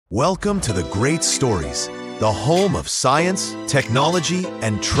Welcome to the Great Stories, the home of science, technology,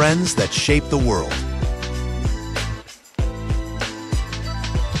 and trends that shape the world.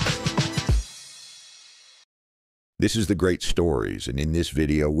 This is the Great Stories, and in this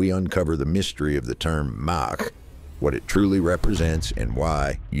video we uncover the mystery of the term Mach, what it truly represents, and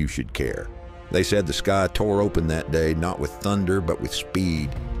why you should care. They said the sky tore open that day, not with thunder, but with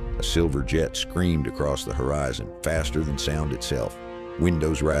speed. A silver jet screamed across the horizon, faster than sound itself.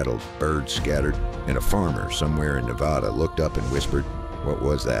 Windows rattled, birds scattered, and a farmer somewhere in Nevada looked up and whispered, "What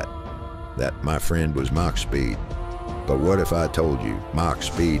was that?" That, my friend, was Mach speed. But what if I told you Mach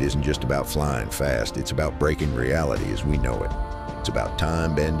speed isn't just about flying fast, it's about breaking reality as we know it. It's about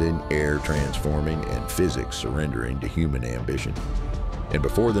time bending, air transforming, and physics surrendering to human ambition. And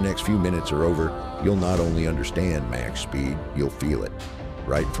before the next few minutes are over, you'll not only understand Mach speed, you'll feel it,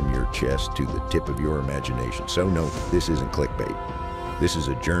 right from your chest to the tip of your imagination. So no, this isn't clickbait. This is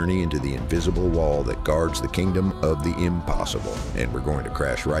a journey into the invisible wall that guards the kingdom of the impossible, and we're going to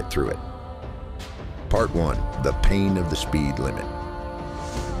crash right through it. Part 1, the pain of the speed limit.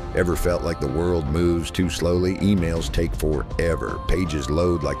 Ever felt like the world moves too slowly? Emails take forever. Pages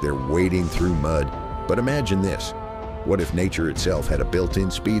load like they're wading through mud. But imagine this. What if nature itself had a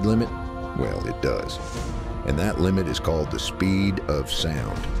built-in speed limit? Well, it does. And that limit is called the speed of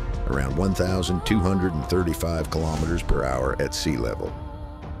sound, around 1,235 kilometers per hour at sea level.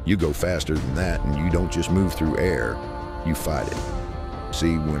 You go faster than that and you don't just move through air, you fight it.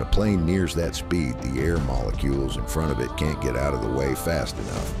 See, when a plane nears that speed, the air molecules in front of it can't get out of the way fast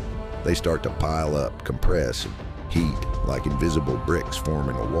enough. They start to pile up, compress, and heat like invisible bricks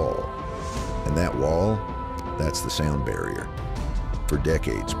forming a wall. And that wall, that's the sound barrier. For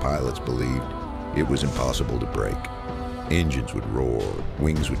decades, pilots believed it was impossible to break. Engines would roar,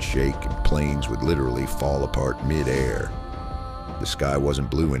 wings would shake, and planes would literally fall apart mid-air. The sky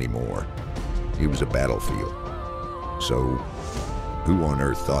wasn't blue anymore. It was a battlefield. So, who on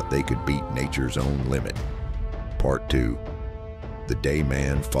earth thought they could beat nature's own limit? Part 2. The day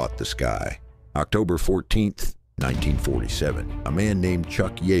man fought the sky. October 14th, 1947. A man named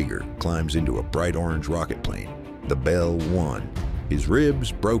Chuck Yeager climbs into a bright orange rocket plane, the Bell 1. His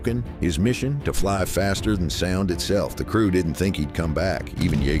ribs broken, his mission to fly faster than sound itself. The crew didn't think he'd come back.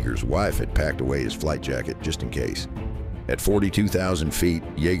 Even Yeager's wife had packed away his flight jacket just in case. At 42,000 feet,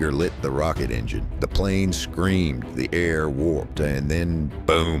 Yeager lit the rocket engine. The plane screamed, the air warped, and then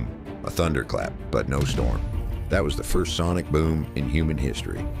boom, a thunderclap, but no storm. That was the first sonic boom in human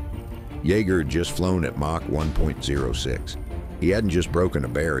history. Yeager had just flown at Mach 1.06. He hadn't just broken a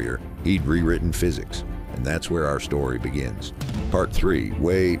barrier, he'd rewritten physics. And that's where our story begins. Part 3,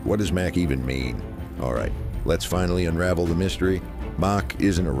 wait, what does Mach even mean? All right, let's finally unravel the mystery. Mach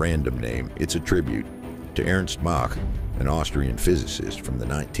isn't a random name, it's a tribute to Ernst Mach, an Austrian physicist from the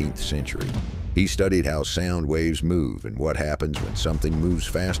 19th century. He studied how sound waves move and what happens when something moves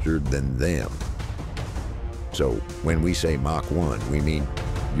faster than them. So when we say Mach 1, we mean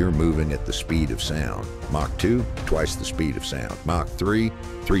you're moving at the speed of sound. Mach 2, twice the speed of sound. Mach 3,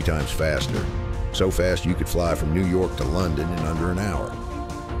 3 times faster. So fast you could fly from New York to London in under an hour.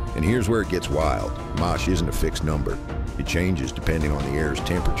 And here's where it gets wild. Mach isn't a fixed number. It changes depending on the air's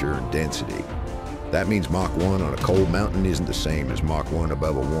temperature and density. That means Mach 1 on a cold mountain isn't the same as Mach 1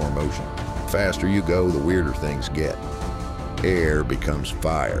 above a warm ocean. The faster you go, the weirder things get. Air becomes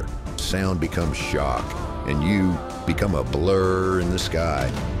fire, sound becomes shock, and you become a blur in the sky.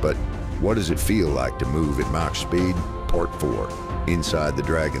 But what does it feel like to move at Mach speed? Part 4, inside the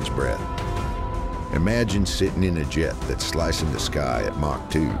dragon's breath. Imagine sitting in a jet that's slicing the sky at Mach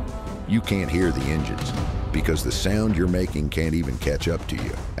 2. You can't hear the engines because the sound you're making can't even catch up to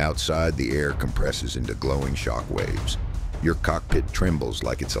you. Outside, the air compresses into glowing shock waves. Your cockpit trembles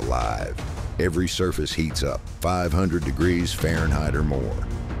like it's alive. Every surface heats up, 500 degrees Fahrenheit or more.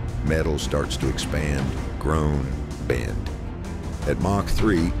 Metal starts to expand, groan, bend. At Mach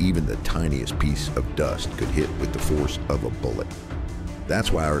 3, even the tiniest piece of dust could hit with the force of a bullet.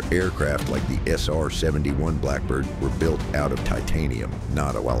 That's why our aircraft like the SR-71 Blackbird were built out of titanium,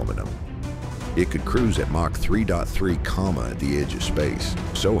 not aluminum. It could cruise at Mach 3.3, at the edge of space,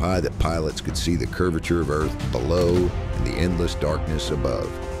 so high that pilots could see the curvature of Earth below and the endless darkness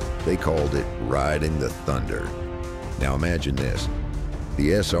above. They called it riding the thunder. Now imagine this.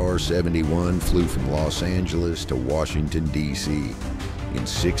 The SR-71 flew from Los Angeles to Washington, D.C. in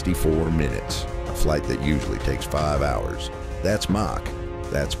 64 minutes, a flight that usually takes 5 hours. That's Mach.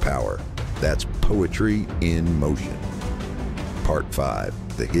 That's power. That's poetry in motion. Part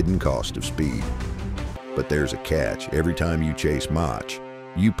 5, the hidden cost of speed. But there's a catch. Every time you chase Mach,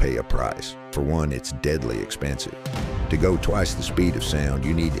 you pay a price. For one, it's deadly expensive. To go twice the speed of sound,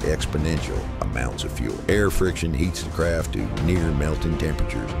 you need exponential amounts of fuel. Air friction heats the craft to near melting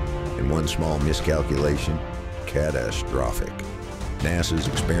temperatures, and one small miscalculation, catastrophic. NASA's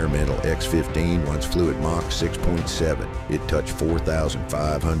experimental X-15 once flew at Mach 6.7. It touched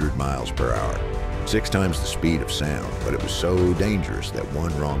 4,500 miles per hour, 6 times the speed of sound, but it was so dangerous that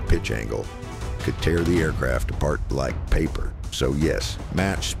one wrong pitch angle could tear the aircraft apart like paper. So yes,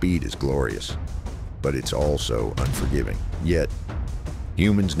 Mach speed is glorious, but it's also unforgiving. Yet,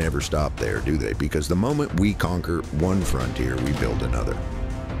 humans never stop there, do they? Because the moment we conquer one frontier, we build another.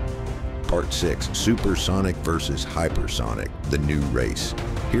 Part 6, Supersonic versus Hypersonic, the new race.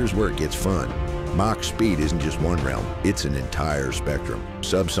 Here's where it gets fun. Mach speed isn't just one realm, it's an entire spectrum.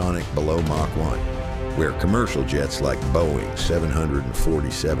 Subsonic below Mach 1, where commercial jets like Boeing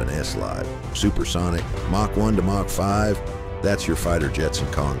 747 slide. Supersonic, Mach 1 to Mach 5, that's your fighter jets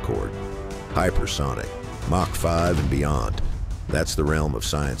and Concorde. Hypersonic, Mach 5 and beyond, that's the realm of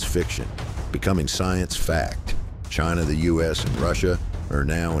science fiction, becoming science fact. China, the US, and Russia are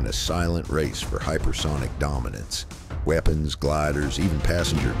now in a silent race for hypersonic dominance. Weapons, gliders, even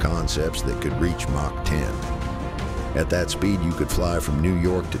passenger concepts that could reach Mach 10. At that speed, you could fly from New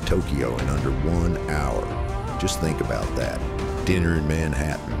York to Tokyo in under 1 hour. Just think about that. Dinner in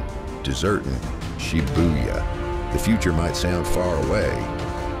Manhattan, dessert in Shibuya. The future might sound far away,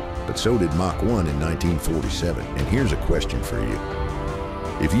 but so did Mach 1 in 1947. And here's a question for you.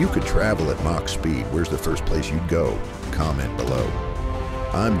 If you could travel at Mach speed, where's the first place you'd go? Comment below.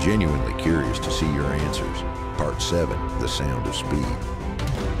 I'm genuinely curious to see your answers. Part 7, The Sound of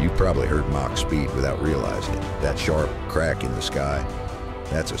Speed. You've probably heard Mach speed without realizing it. That sharp crack in the sky,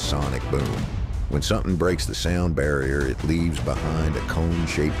 that's a sonic boom. When something breaks the sound barrier, it leaves behind a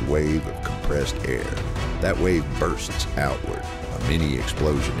cone-shaped wave of compressed air. That wave bursts outward, a mini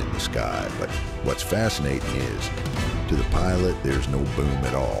explosion in the sky. But what's fascinating is, to the pilot, there's no boom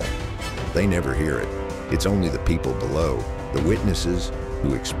at all. They never hear it. It's only the people below, the witnesses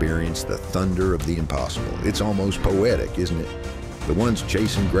who experience the thunder of the impossible. It's almost poetic, isn't it? The ones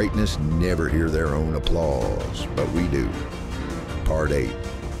chasing greatness never hear their own applause, but we do. Part 8,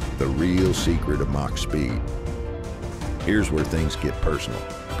 The Real Secret of Mach Speed. Here's where things get personal,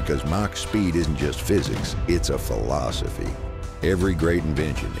 because Mach speed isn't just physics, it's a philosophy. Every great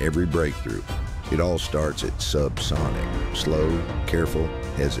invention, every breakthrough, it all starts at subsonic, slow, careful,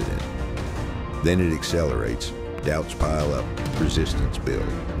 hesitant. Then it accelerates, doubts pile up, resistance build.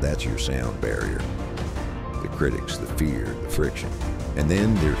 That's your sound barrier. The critics, the fear, the friction. And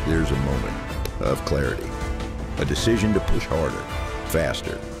then there's a moment of clarity, a decision to push harder,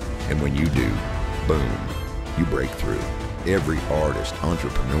 faster. And when you do, boom, you break through. Every artist,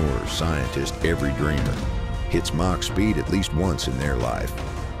 entrepreneur, scientist, every dreamer hits Mach speed at least once in their life.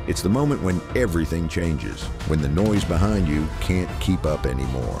 It's the moment when everything changes, when the noise behind you can't keep up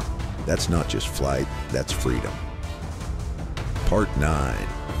anymore. That's not just flight, that's freedom. Part 9,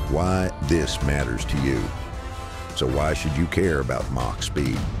 Why This Matters to You. So why should you care about Mach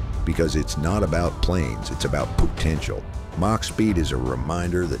speed? Because it's not about planes, it's about potential. Mach speed is a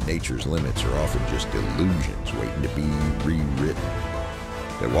reminder that nature's limits are often just illusions waiting to be rewritten.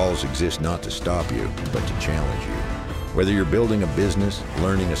 That walls exist not to stop you, but to challenge you. Whether you're building a business,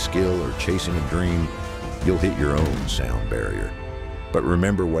 learning a skill, or chasing a dream, you'll hit your own sound barrier. But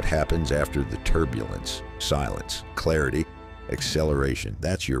remember what happens after the turbulence: silence, clarity, acceleration.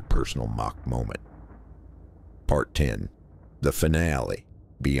 That's your personal Mach moment. Part 10, The Finale,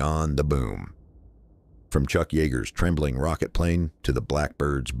 Beyond the Boom. From Chuck Yeager's trembling rocket plane to the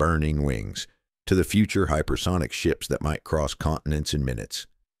Blackbird's burning wings, to the future hypersonic ships that might cross continents in minutes.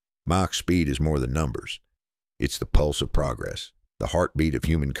 Mach speed is more than numbers. It's the pulse of progress, the heartbeat of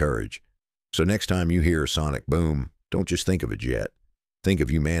human courage. So next time you hear a sonic boom, don't just think of a jet. Think of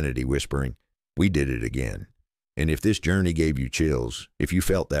humanity whispering, "We did it again." And if this journey gave you chills, if you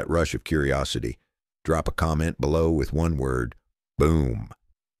felt that rush of curiosity, drop a comment below with one word: boom.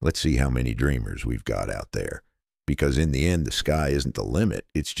 Let's see how many dreamers we've got out there. Because in the end, the sky isn't the limit,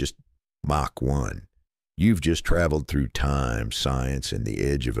 it's just Mach 1. You've just traveled through time, science, and the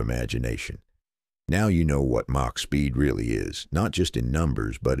edge of imagination. Now you know what Mach speed really is, not just in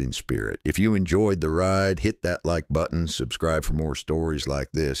numbers, but in spirit. If you enjoyed the ride, hit that like button, subscribe for more stories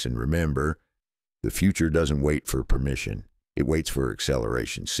like this, and remember, the future doesn't wait for permission. It waits for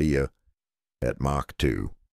acceleration. See ya at Mach 2.